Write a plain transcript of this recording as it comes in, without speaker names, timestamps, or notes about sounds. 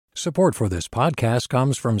Support for this podcast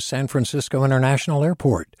comes from San Francisco International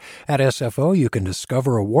Airport. At SFO, you can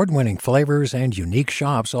discover award-winning flavors and unique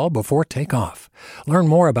shops all before takeoff. Learn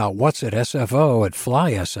more about what's at SFO at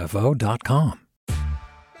flysfo.com.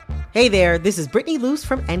 Hey there, this is Brittany Luce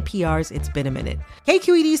from NPR's It's Been a Minute.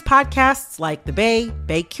 KQED's podcasts like The Bay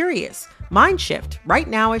Curious, Mindshift, Right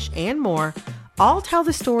Nowish, and more all tell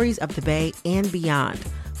the stories of the Bay and beyond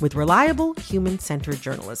with reliable, human-centered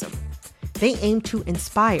journalism. They aim to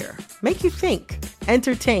inspire, make you think,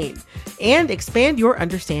 entertain, and expand your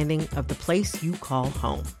understanding of the place you call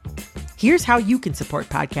home. Here's how you can support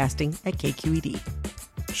podcasting at KQED.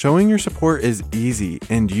 Showing your support is easy,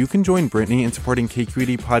 and you can join Brittany in supporting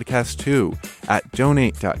KQED Podcast too at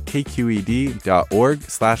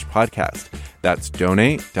donate.kqed.org/podcast. That's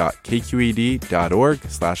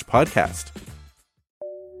donate.kqed.org/podcast.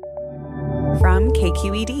 From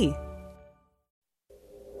KQED.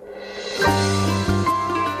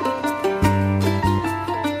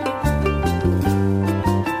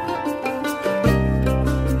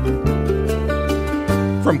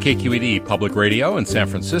 From KQED Public Radio in San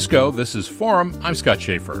Francisco, this is Forum. I'm Scott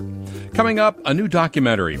Schaefer. Coming up, a new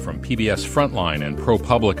documentary from PBS Frontline and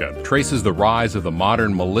ProPublica traces the rise of the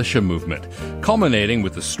modern militia movement, culminating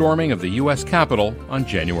with the storming of the U.S. Capitol on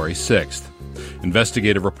January 6th.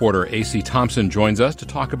 Investigative reporter A.C. Thompson joins us to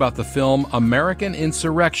talk about the film American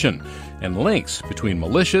Insurrection and links between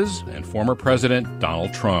militias and former President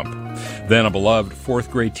Donald Trump. Then a beloved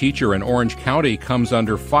fourth-grade teacher in Orange County comes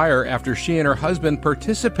under fire after she and her husband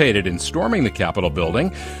participated in storming the Capitol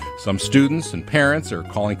building. Some students and parents are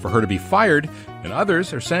calling for her to be fired, and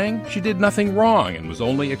others are saying she did nothing wrong and was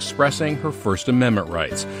only expressing her First Amendment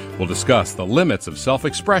rights. We'll discuss the limits of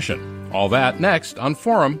self-expression. All that next on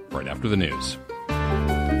Forum, right after the news.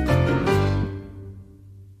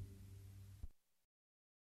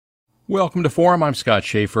 Welcome to Forum. I'm Scott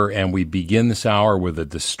Schaefer, and we begin this hour with a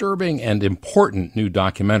disturbing and important new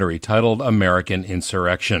documentary titled American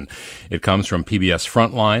Insurrection. It comes from PBS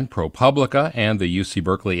Frontline, ProPublica, and the UC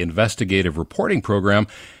Berkeley Investigative Reporting Program,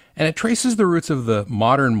 and it traces the roots of the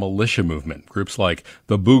modern militia movement, groups like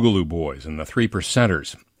the Boogaloo Boys and the Three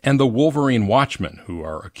Percenters, and the Wolverine Watchmen, who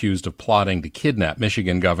are accused of plotting to kidnap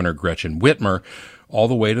Michigan Governor Gretchen Whitmer, all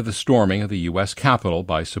the way to the storming of the U.S. Capitol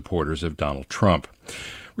by supporters of Donald Trump.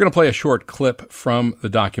 We're going to play a short clip from the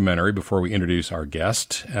documentary before we introduce our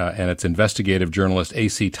guest, and it's investigative journalist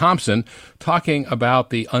A.C. Thompson talking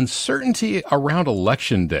about the uncertainty around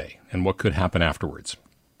Election Day and what could happen afterwards.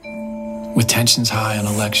 With tensions high on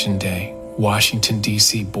Election Day, Washington,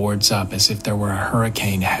 D.C. boards up as if there were a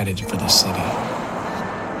hurricane headed for the city.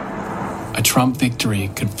 A Trump victory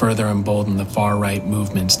could further embolden the far-right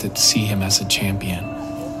movements that see him as a champion.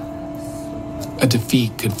 A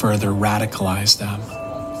defeat could further radicalize them.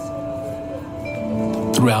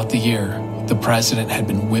 Throughout the year, the president had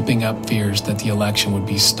been whipping up fears that the election would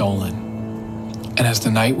be stolen. And as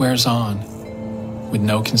the night wears on, with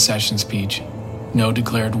no concession speech, no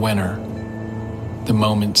declared winner, the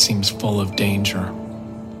moment seems full of danger.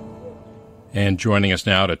 And joining us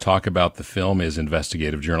now to talk about the film is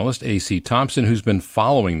investigative journalist A.C. Thompson, who's been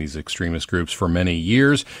following these extremist groups for many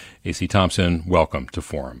years. A.C. Thompson, welcome to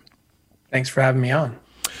Forum. Thanks for having me on.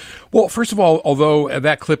 Well, first of all, although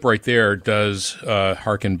that clip right there does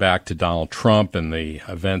harken back to Donald Trump and the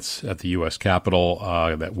events at the U.S. Capitol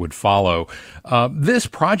that would follow, this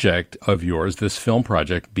project of yours, this film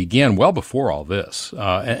project, began well before all this.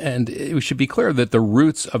 And it should be clear that the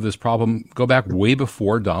roots of this problem go back way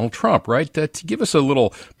before Donald Trump, right? To give us a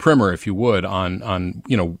little primer, if you would, on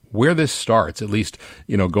where this starts, at least,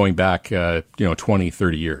 going back, 20,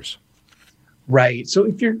 30 years. Right. So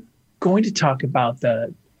if you're going to talk about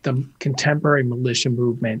the contemporary militia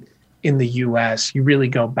movement in the U.S., you really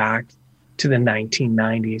go back to the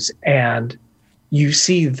 1990s, and you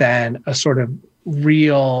see then a sort of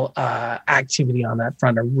real activity on that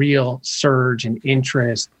front, a real surge in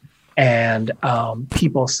interest, and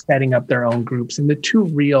people setting up their own groups. And the two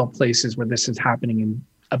real places where this is happening in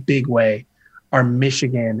a big way are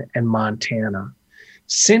Michigan and Montana.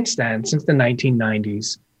 Since then, since the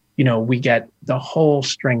 1990s, we get the whole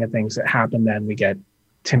string of things that happen then. We get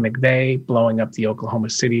Tim McVeigh blowing up the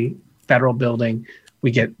Oklahoma City federal building.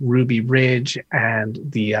 We get Ruby Ridge and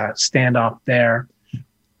the standoff there.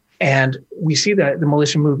 And we see that the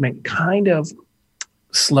militia movement kind of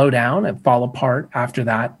slow down and fall apart after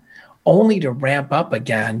that, only to ramp up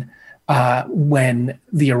again when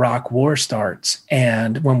the Iraq War starts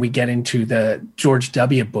and when we get into the George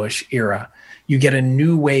W. Bush era. you get a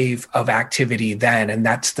new wave of activity then, and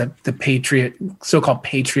that's the patriot, so-called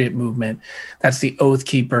patriot movement. That's the Oath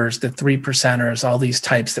Keepers, the 3%ers, all these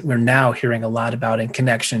types that we're now hearing a lot about in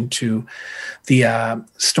connection to the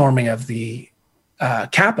storming of the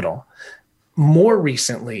Capitol. More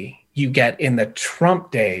recently, you get in the Trump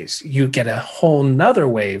days, you get a whole nother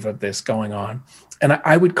wave of this going on. And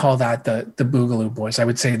I would call that the Boogaloo Boys. I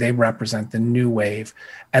would say they represent the new wave,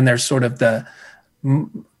 and they're sort of the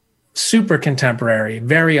super contemporary,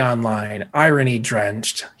 very online,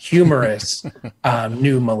 irony-drenched, humorous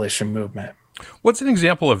new militia movement. What's an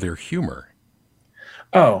example of their humor?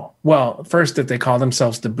 Oh, well, first that they call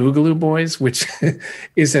themselves the Boogaloo Boys, which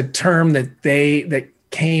is a term that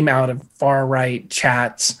came out of far-right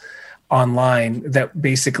chats online that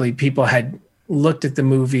basically people had looked at the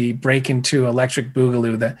movie Break Into Electric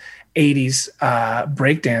Boogaloo, the 80s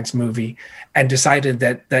breakdance movie, and decided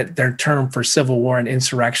that their term for civil war and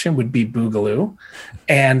insurrection would be Boogaloo.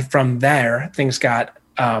 And from there, things got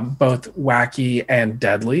both wacky and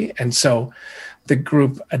deadly. And so the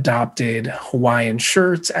group adopted Hawaiian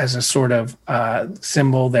shirts as a sort of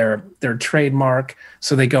symbol, their trademark.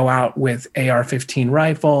 So they go out with AR-15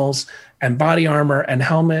 rifles and body armor and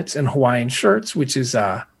helmets and Hawaiian shirts, which is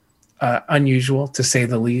unusual to say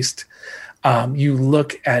the least. You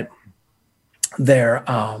look at their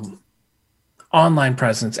online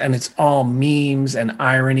presence, and it's all memes and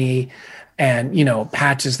irony and,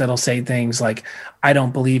 patches that'll say things like, I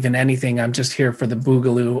don't believe in anything, I'm just here for the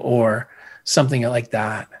Boogaloo, or something like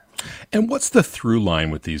that. And what's the through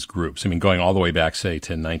line with these groups? I mean, going all the way back, say,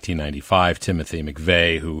 to 1995, Timothy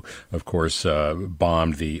McVeigh, who, of course,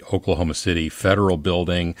 bombed the Oklahoma City Federal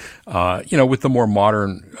Building, with the more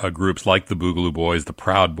modern groups like the Boogaloo Boys, the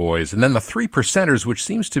Proud Boys, and then the 3%ers, which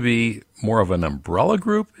seems to be more of an umbrella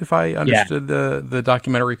group, if I understood the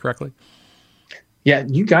documentary correctly. Yeah,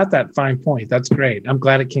 you got that fine point. That's great. I'm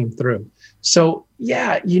glad it came through. So,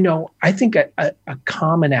 I think a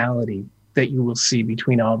commonality that you will see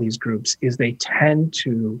between all these groups is they tend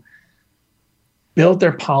to build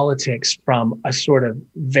their politics from a sort of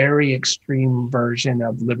very extreme version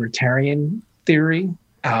of libertarian theory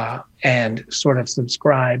and sort of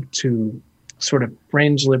subscribe to sort of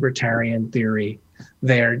fringe libertarian theory.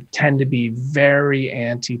 They tend to be very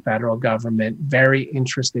anti-federal government, very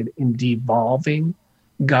interested in devolving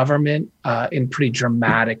government in pretty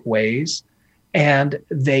dramatic ways. And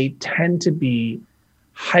they tend to be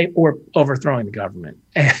or overthrowing the government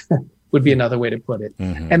would be another way to put it.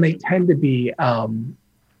 Mm-hmm. And they tend to be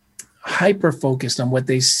hyper focused on what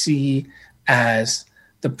they see as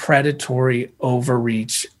the predatory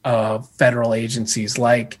overreach of federal agencies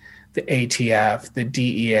like the ATF, the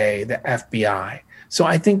DEA, the FBI. So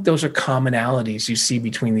I think those are commonalities you see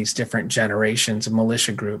between these different generations of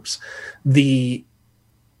militia groups. The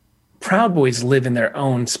Proud Boys live in their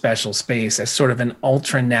own special space as sort of an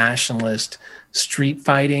ultra-nationalist street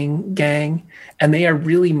fighting gang, and they are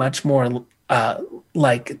really much more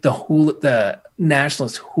like the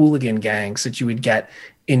nationalist hooligan gangs that you would get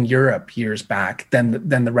in Europe years back than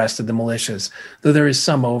the rest of the militias, though there is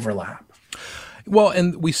some overlap. Well,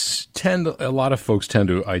 and a lot of folks tend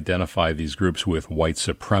to identify these groups with white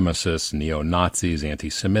supremacists, neo-Nazis,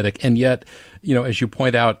 anti-Semitic, and yet, as you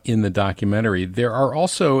point out in the documentary, there are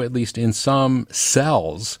also, at least in some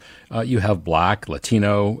cells, you have Black,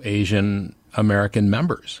 Latino, Asian American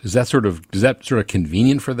members. Is that sort of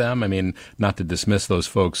convenient for them? I mean, not to dismiss those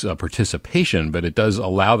folks' participation, but it does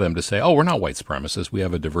allow them to say, "Oh, we're not white supremacists. We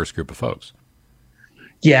have a diverse group of folks."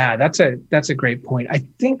 Yeah, that's a great point. I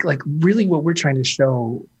think really what we're trying to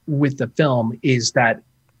show with the film is that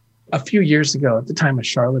a few years ago, at the time of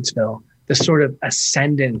Charlottesville, the sort of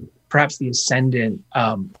ascendant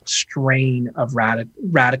strain of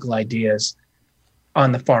radical ideas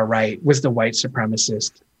on the far right was the white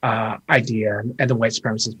supremacist idea and the white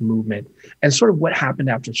supremacist movement. And sort of what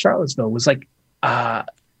happened after Charlottesville was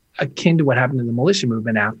akin to what happened in the militia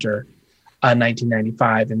movement after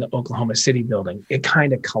 1995 in the Oklahoma City building. It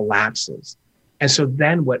kind of collapses. And so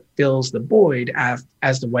then what fills the void as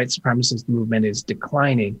the white supremacist movement is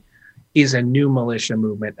declining is a new militia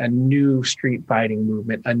movement, a new street fighting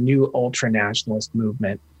movement, a new ultra-nationalist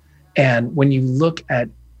movement. And when you look at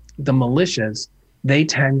the militias, they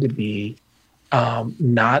tend to be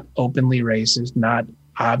not openly racist, not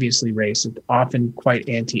obviously racist, often quite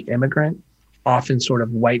anti-immigrant, often sort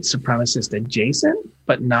of white supremacist adjacent,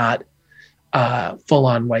 but not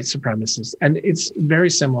full-on white supremacists. And it's very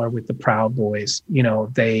similar with the Proud Boys.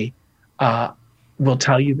 They will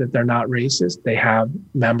tell you that they're not racist. They have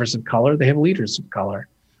members of color. They have leaders of color.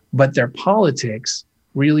 But their politics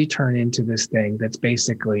really turn into this thing that's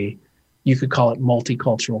basically you could call it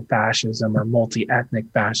multicultural fascism or multi-ethnic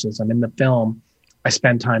fascism. In the film, I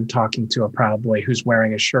spend time talking to a Proud Boy who's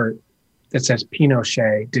wearing a shirt that says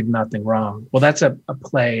Pinochet did nothing wrong. Well, that's a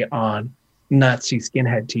play on Nazi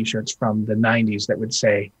skinhead t-shirts from the 90s that would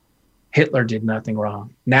say Hitler did nothing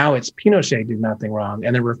wrong. Now it's Pinochet did nothing wrong,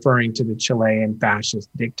 and they're referring to the Chilean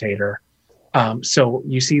fascist dictator. So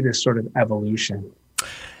you see this sort of evolution.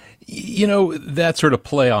 You know, that sort of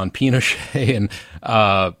play on Pinochet and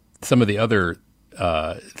some of the other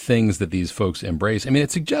things that these folks embrace, I mean,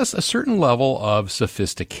 it suggests a certain level of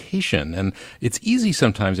sophistication. And it's easy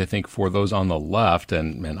sometimes, I think, for those on the left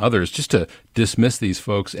and others just to dismiss these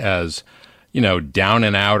folks as, you know, down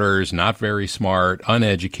and outers, not very smart,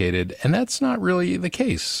 uneducated. And that's not really the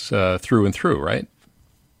case through and through, right?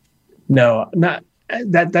 No, not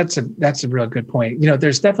that's a real good point. You know,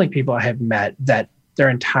 there's definitely people I have met that their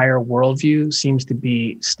entire worldview seems to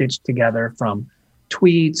be stitched together from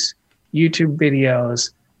tweets, YouTube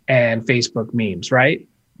videos, and Facebook memes, right?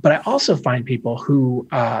 But I also find people who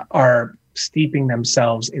are steeping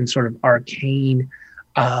themselves in sort of arcane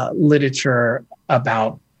literature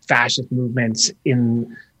about fascist movements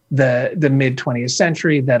in the mid 20th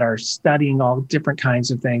century that are studying all different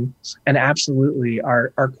kinds of things and absolutely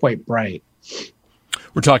are quite bright.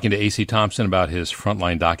 We're talking to A.C. Thompson about his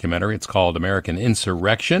Frontline documentary. It's called American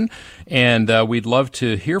Insurrection, and we'd love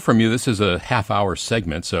to hear from you. This is a half-hour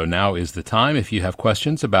segment, so now is the time. If you have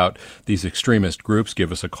questions about these extremist groups,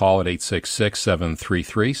 give us a call at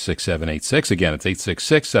 866-733-6786. Again, it's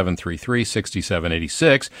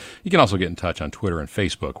 866-733-6786. You can also get in touch on Twitter and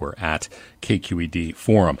Facebook. We're at KQED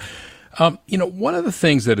Forum. You know, one of the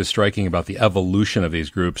things that is striking about the evolution of these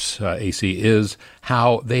groups, AC, is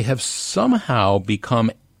how they have somehow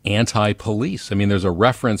become anti-police. I mean, there's a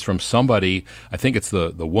reference from somebody, I think it's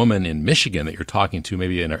the woman in Michigan that you're talking to,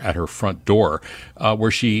 maybe at her front door,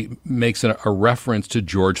 where she makes a reference to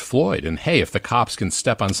George Floyd. And hey, if the cops can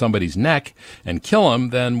step on somebody's neck and kill him,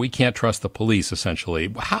 then we can't trust the police,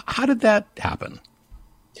 essentially. How did that happen?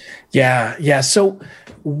 Yeah. So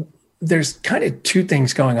there's kind of two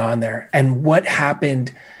things going on there. And what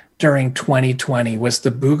happened during 2020 was the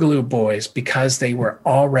Boogaloo Boys, because they were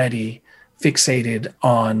already fixated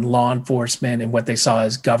on law enforcement and what they saw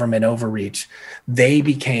as government overreach, they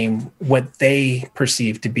became what they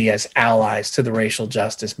perceived to be as allies to the racial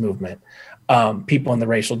justice movement. People in the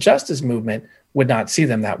racial justice movement would not see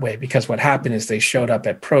them that way, because what happened is they showed up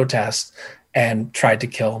at protests and tried to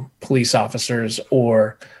kill police officers,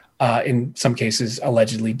 or in some cases,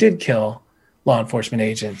 allegedly did kill law enforcement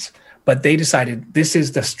agents. But they decided this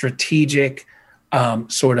is the strategic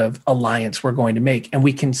sort of alliance we're going to make. And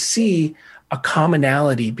we can see a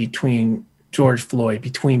commonality between George Floyd,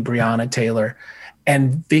 between Breonna Taylor,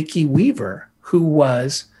 and Vicki Weaver, who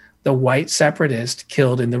was the white separatist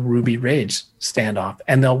killed in the Ruby Ridge standoff.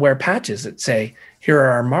 And they'll wear patches that say, here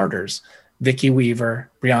are our martyrs, Vicki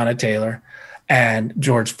Weaver, Breonna Taylor, and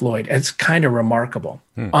George Floyd. It's kind of remarkable.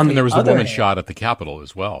 And there was a woman shot at the Capitol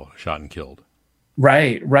as well, shot and killed.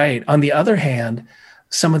 Right. On the other hand,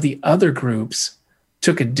 some of the other groups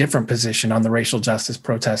took a different position on the racial justice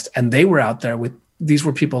protest, and they were out there with, these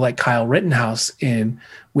were people like Kyle Rittenhouse in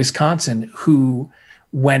Wisconsin, who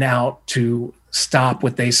went out to stop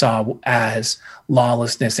what they saw as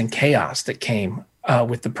lawlessness and chaos that came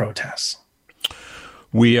with the protests.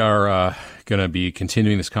 We are going to be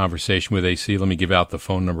continuing this conversation with AC. Let me give out the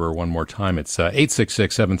phone number one more time. It's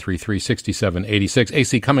 866-733-6786.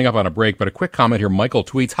 AC, coming up on a break, but a quick comment here. Michael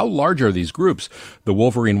tweets, how large are these groups? The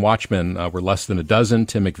Wolverine Watchmen were less than a dozen.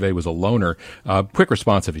 Tim McVeigh was a loner. Quick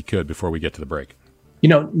response, if you could, before we get to the break. You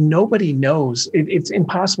know, nobody knows. It's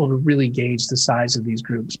impossible to really gauge the size of these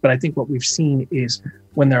groups. But I think what we've seen is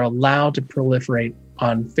when they're allowed to proliferate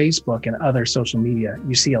on Facebook and other social media,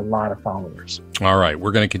 you see a lot of followers. All right.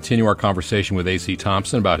 We're going to continue our conversation with A.C.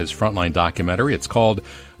 Thompson about his Frontline documentary. It's called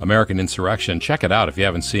American Insurrection. Check it out if you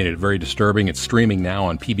haven't seen it. Very disturbing. It's streaming now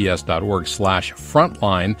on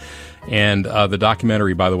pbs.org/Frontline. And the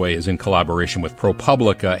documentary, by the way, is in collaboration with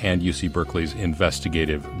ProPublica and UC Berkeley's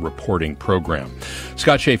investigative reporting program.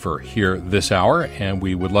 Scott Schaefer here this hour, and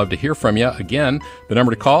we would love to hear from you. Again, the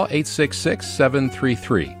number to call,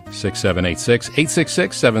 866-733-6786,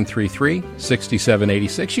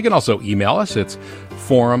 866-733-6786. You can also email us. It's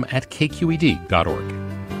forum@kqed.org.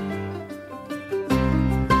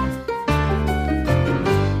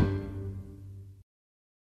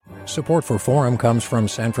 Support for Forum comes from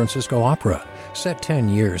San Francisco Opera. Set 10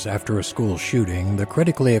 years after a school shooting, the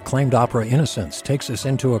critically acclaimed opera Innocence takes us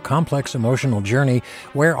into a complex emotional journey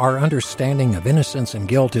where our understanding of innocence and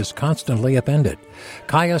guilt is constantly upended.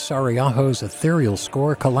 Kaya Sariaho's ethereal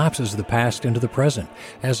score collapses the past into the present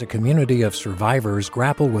as a community of survivors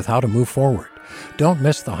grapple with how to move forward. Don't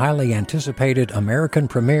miss the highly anticipated American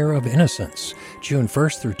premiere of Innocence, June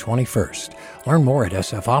 1st through 21st. Learn more at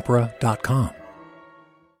sfopera.com.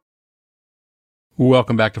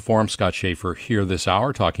 Welcome back to Forum. Scott Schaefer here this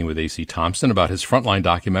hour talking with A.C. Thompson about his Frontline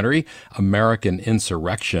documentary, American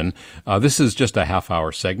Insurrection. This is just a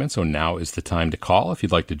half-hour segment, so now is the time to call. If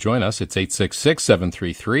you'd like to join us, it's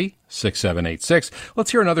 866-733-6786.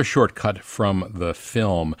 Let's hear another short cut from the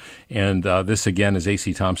film. And this, again, is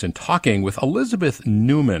A.C. Thompson talking with Elizabeth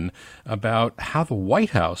Newman about how the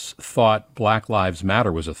White House thought Black Lives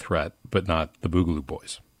Matter was a threat, but not the Boogaloo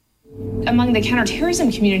Boys. Among the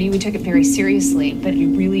counterterrorism community, we took it very seriously, but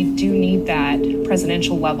you really do need that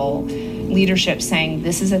presidential level leadership saying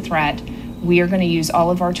this is a threat. We are going to use all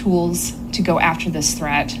of our tools to go after this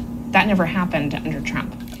threat. That never happened under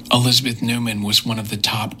Trump. Elizabeth Newman was one of the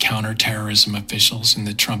top counterterrorism officials in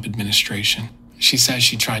the Trump administration. She says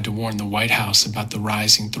she tried to warn the White House about the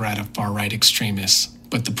rising threat of far-right extremists,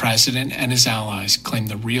 but the president and his allies claimed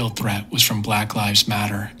the real threat was from Black Lives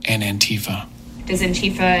Matter and Antifa. Does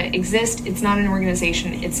Antifa exist? It's not an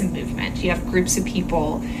organization, it's a movement. You have groups of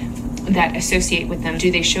people that associate with them. Do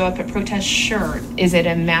they show up at protests? Sure. Is it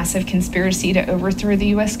a massive conspiracy to overthrow the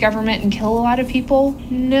U.S. government and kill a lot of people?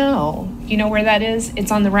 No. You know where that is?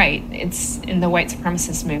 It's on the right. It's in the white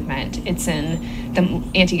supremacist movement. It's in the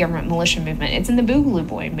anti-government militia movement. It's in the Boogaloo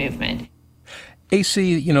Boy movement.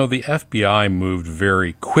 AC, the FBI moved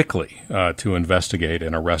very quickly to investigate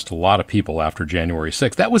and arrest a lot of people after January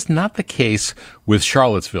 6th. That was not the case with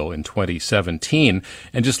Charlottesville in 2017.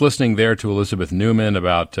 And just listening there to Elizabeth Newman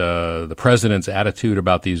about the president's attitude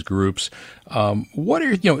about these groups,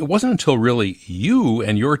 it wasn't until really you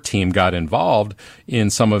and your team got involved in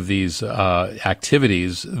some of these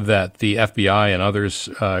activities that the FBI and others,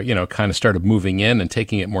 kind of started moving in and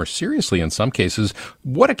taking it more seriously in some cases.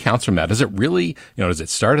 What accounts from that? Is it really, does it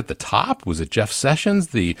start at the top? Was it Jeff Sessions,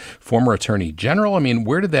 the former attorney general? I mean,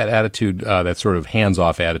 where did that attitude, that sort of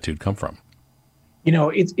hands-off attitude come from?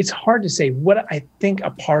 It's hard to say. What I think a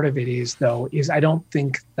part of it is, though, is I don't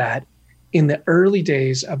think that in the early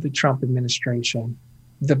days of the Trump administration,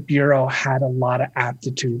 the Bureau had a lot of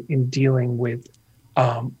aptitude in dealing with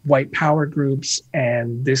white power groups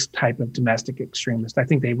and this type of domestic extremist. I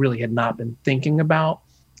think they really had not been thinking about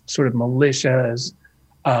sort of militias,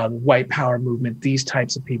 white power movement, these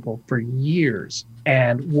types of people for years.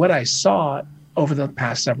 And what I saw over the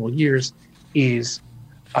past several years is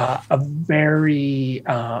a very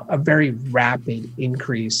rapid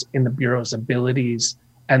increase in the Bureau's abilities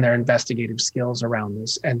and their investigative skills around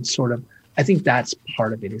this. And sort of, I think that's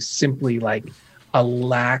part of it, is simply like a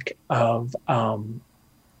lack of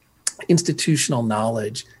institutional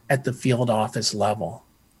knowledge at the field office level.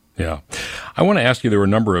 Yeah. I want to ask you, there were a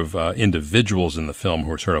number of individuals in the film who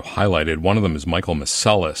were sort of highlighted. One of them is Michael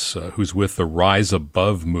Masellis, who's with the Rise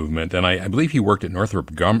Above movement. And I believe he worked at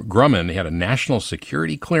Northrop Grumman. He had a national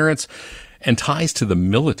security clearance and ties to the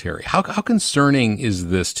military. How concerning is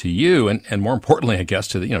this to you? And more importantly, I guess,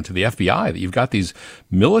 to the FBI, that you've got these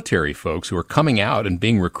military folks who are coming out and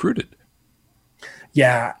being recruited.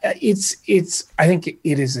 Yeah, it's I think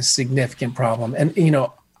it is a significant problem. And,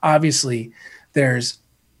 obviously there's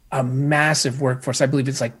a massive workforce. I believe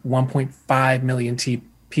it's like 1.5 million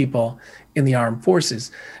people in the armed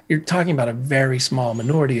forces. You're talking about a very small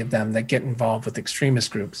minority of them that get involved with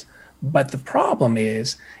extremist groups. But the problem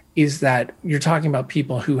is that you're talking about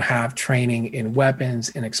people who have training in weapons,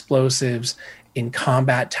 in explosives, in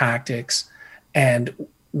combat tactics. And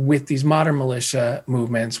with these modern militia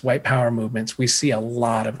movements, white power movements, we see a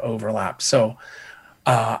lot of overlap. So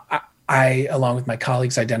I, along with my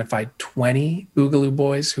colleagues, identified 20 Boogaloo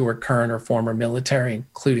Boys who were current or former military,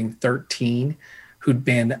 including 13 who'd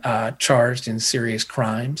been charged in serious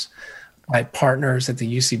crimes. My partners at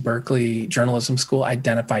the UC Berkeley Journalism School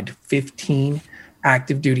identified 15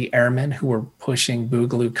 active duty airmen who were pushing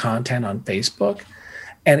Boogaloo content on Facebook.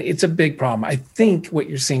 And it's a big problem. I think what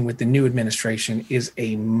you're seeing with the new administration is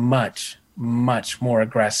a much, much more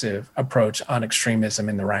aggressive approach on extremism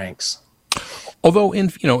in the ranks. Although, in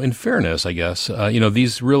fairness, I guess,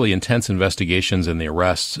 these really intense investigations and the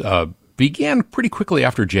arrests began pretty quickly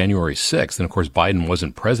after January 6th. And of course, Biden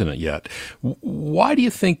wasn't president yet. Why do you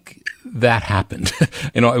think that happened.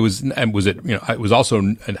 It was also,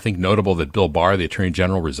 I think, notable that Bill Barr, the Attorney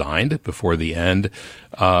General, resigned before the end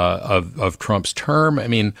of Trump's term. I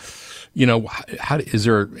mean, is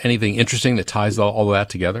there anything interesting that ties all of that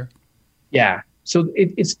together? Yeah. So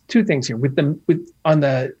it's two things here. On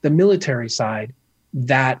the military side,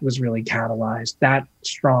 that was really catalyzed. That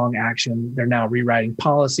strong action. They're now rewriting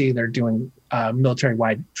policy. They're doing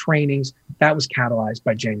military-wide trainings. That was catalyzed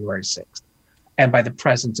by January 6th and by the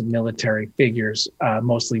presence of military figures,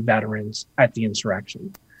 mostly veterans, at the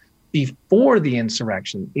insurrection. Before the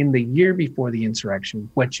insurrection, in the year before the insurrection,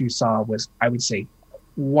 what you saw was, I would say,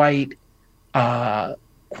 quite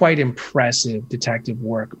impressive detective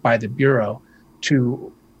work by the Bureau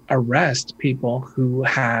to arrest people who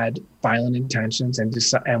had violent intentions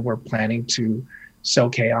and were planning to sow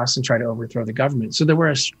chaos and try to overthrow the government. So there were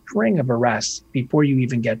a string of arrests before you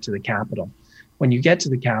even get to the Capitol. When you get to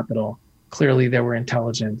the Capitol, clearly there were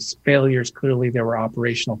intelligence failures, clearly there were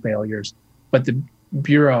operational failures, but the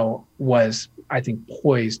Bureau was, I think,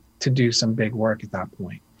 poised to do some big work at that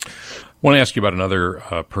point. I want to ask you about another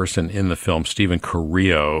person in the film, Stephen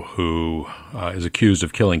Carrillo, who is accused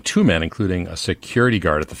of killing two men, including a security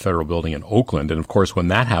guard at the federal building in Oakland. And of course, when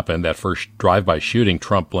that happened, that first drive-by shooting,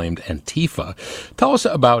 Trump blamed Antifa. Tell us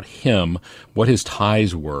about him, what his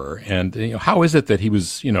ties were, and how is it that he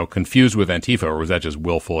was, confused with Antifa, or was that just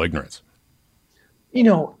willful ignorance?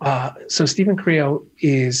 So Stephen Carrillo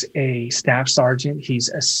is a staff sergeant.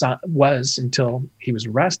 Was until he was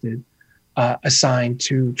arrested. Assigned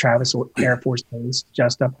to Travis Air Force Base,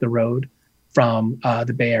 just up the road from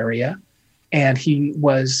the Bay Area. And he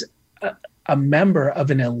was a member of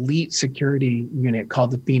an elite security unit called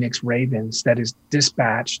the Phoenix Ravens that is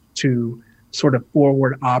dispatched to sort of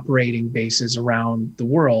forward operating bases around the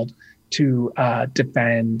world to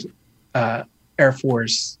defend Air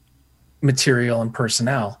Force material and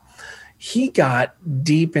personnel. He got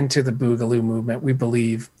deep into the Boogaloo movement, we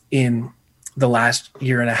believe, in the last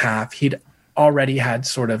year and a half. He'd already had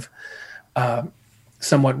sort of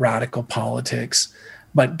somewhat radical politics,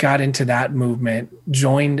 but got into that movement,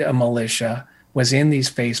 joined a militia, was in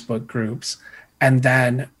these Facebook groups. And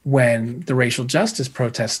then when the racial justice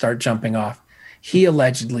protests start jumping off, he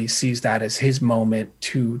allegedly sees that as his moment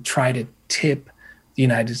to try to tip the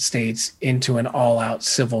United States into an all-out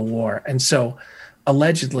civil war. And so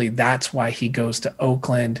allegedly that's why he goes to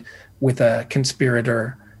Oakland with a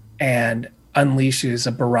conspirator and unleashes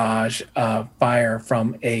a barrage of fire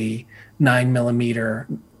from a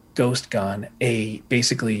 9mm ghost gun, a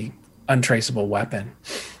basically untraceable weapon.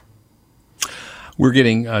 We're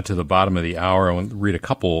getting to the bottom of the hour. I want to read a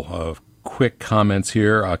couple of quick comments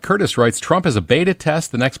here. Curtis writes, Trump is a beta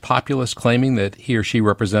test. The next populist claiming that he or she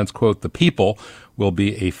represents, quote, the people will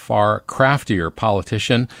be a far craftier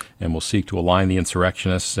politician and will seek to align the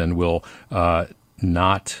insurrectionists and will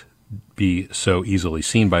not be so easily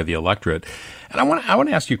seen by the electorate. And I want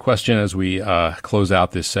to ask you a question as we close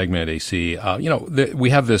out this segment, AC. We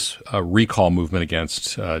have this recall movement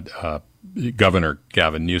against Governor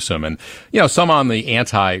Gavin Newsom, and some on the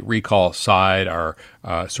anti-recall side are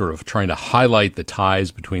sort of trying to highlight the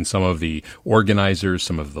ties between some of the organizers,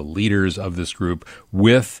 some of the leaders of this group,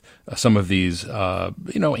 with some of these,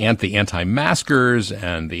 the anti-maskers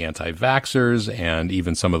and the anti-vaxxers, and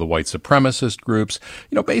even some of the white supremacist groups.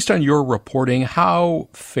 Based on your reporting, how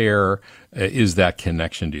fair is that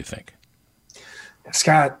connection, do you think?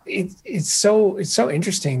 Scott, it's so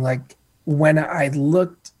interesting. Like, when I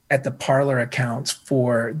looked at the Parler accounts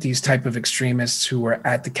for these type of extremists who were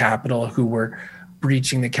at the Capitol, who were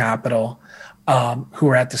breaching the Capitol, who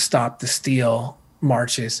were at the Stop the Steal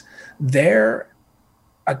marches, their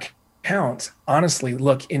accounts honestly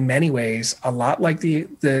look in many ways a lot like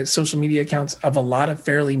the social media accounts of a lot of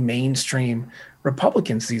fairly mainstream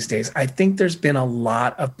Republicans these days. I think there's been a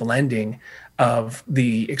lot of blending of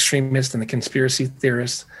the extremists and the conspiracy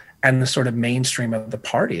theorists and the sort of mainstream of the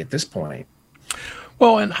party at this point.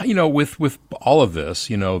 Well, and, with all of this,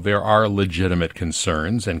 there are legitimate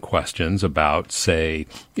concerns and questions about, say,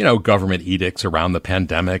 government edicts around the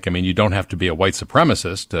pandemic. I mean, you don't have to be a white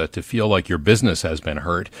supremacist to feel like your business has been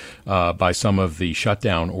hurt by some of the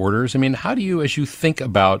shutdown orders. I mean, how do you, as you think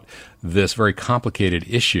about this very complicated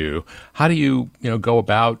issue, how do you, go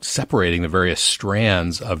about separating the various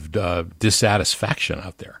strands of dissatisfaction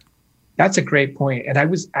out there? That's a great point. And I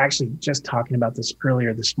was actually just talking about this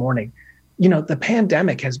earlier this morning. The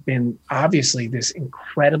pandemic has been obviously this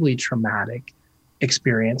incredibly traumatic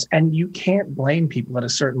experience, and you can't blame people at a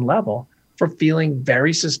certain level for feeling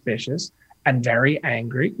very suspicious and very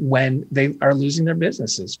angry when they are losing their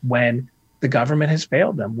businesses, when the government has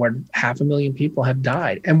failed them, when 500,000 people have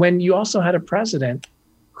died, and when you also had a president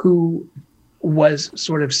who was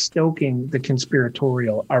sort of stoking the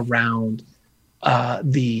conspiratorial around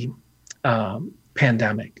the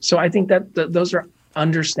pandemic. So I think that those are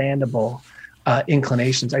understandable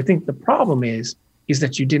inclinations. I think the problem is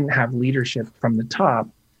that you didn't have leadership from the top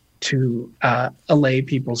to allay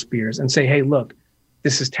people's fears and say, hey, look,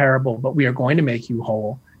 this is terrible, but we are going to make you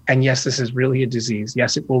whole. And yes, this is really a disease.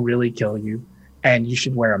 Yes, it will really kill you. And you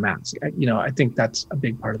should wear a mask. I think that's a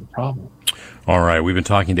big part of the problem. All right. We've been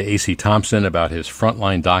talking to A.C. Thompson about his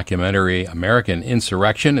Frontline documentary, American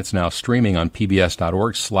Insurrection. It's now streaming on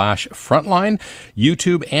pbs.org/Frontline,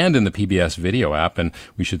 YouTube, and in the PBS video app. And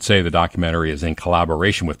we should say the documentary is in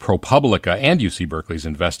collaboration with ProPublica and UC Berkeley's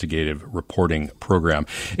investigative reporting program.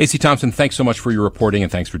 A.C. Thompson, thanks so much for your reporting,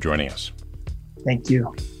 and thanks for joining us. Thank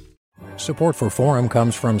you. Support for Forum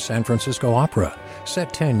comes from San Francisco Opera.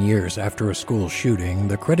 Set 10 years after a school shooting,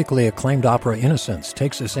 the critically acclaimed opera Innocence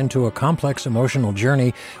takes us into a complex emotional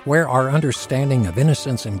journey where our understanding of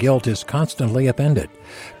innocence and guilt is constantly upended.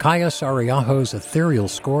 Kaya Sariaho's ethereal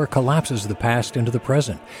score collapses the past into the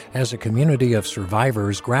present as a community of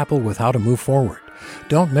survivors grapple with how to move forward.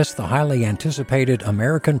 Don't miss the highly anticipated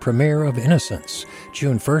American premiere of Innocence,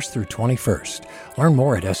 June 1st through 21st. Learn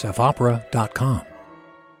more at sfopera.com.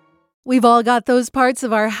 We've all got those parts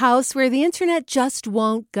of our house where the internet just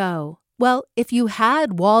won't go. Well, if you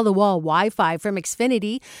had wall-to-wall Wi-Fi from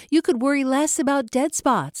Xfinity, you could worry less about dead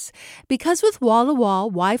spots. Because with wall-to-wall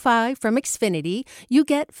Wi-Fi from Xfinity, you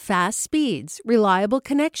get fast speeds, reliable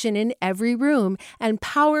connection in every room, and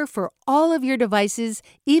power for all of your devices,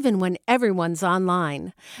 even when everyone's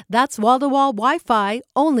online. That's wall-to-wall Wi-Fi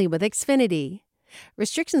only with Xfinity.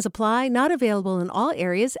 Restrictions apply, not available in all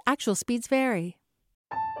areas. Actual speeds vary.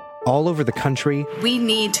 All over the country, we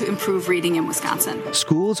need to improve reading in Wisconsin.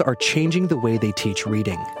 Schools are changing the way they teach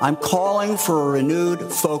reading. I'm calling for a renewed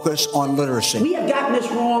focus on literacy. We have gotten this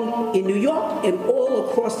wrong in New York and all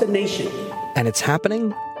across the nation. And it's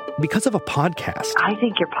happening because of a podcast. I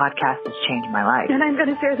think your podcast has changed my life. And I'm going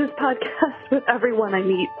to share this podcast with everyone I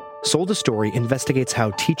meet. Sold a Story investigates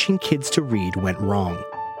how teaching kids to read went wrong.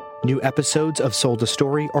 New episodes of Sold a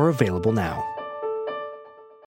Story are available now.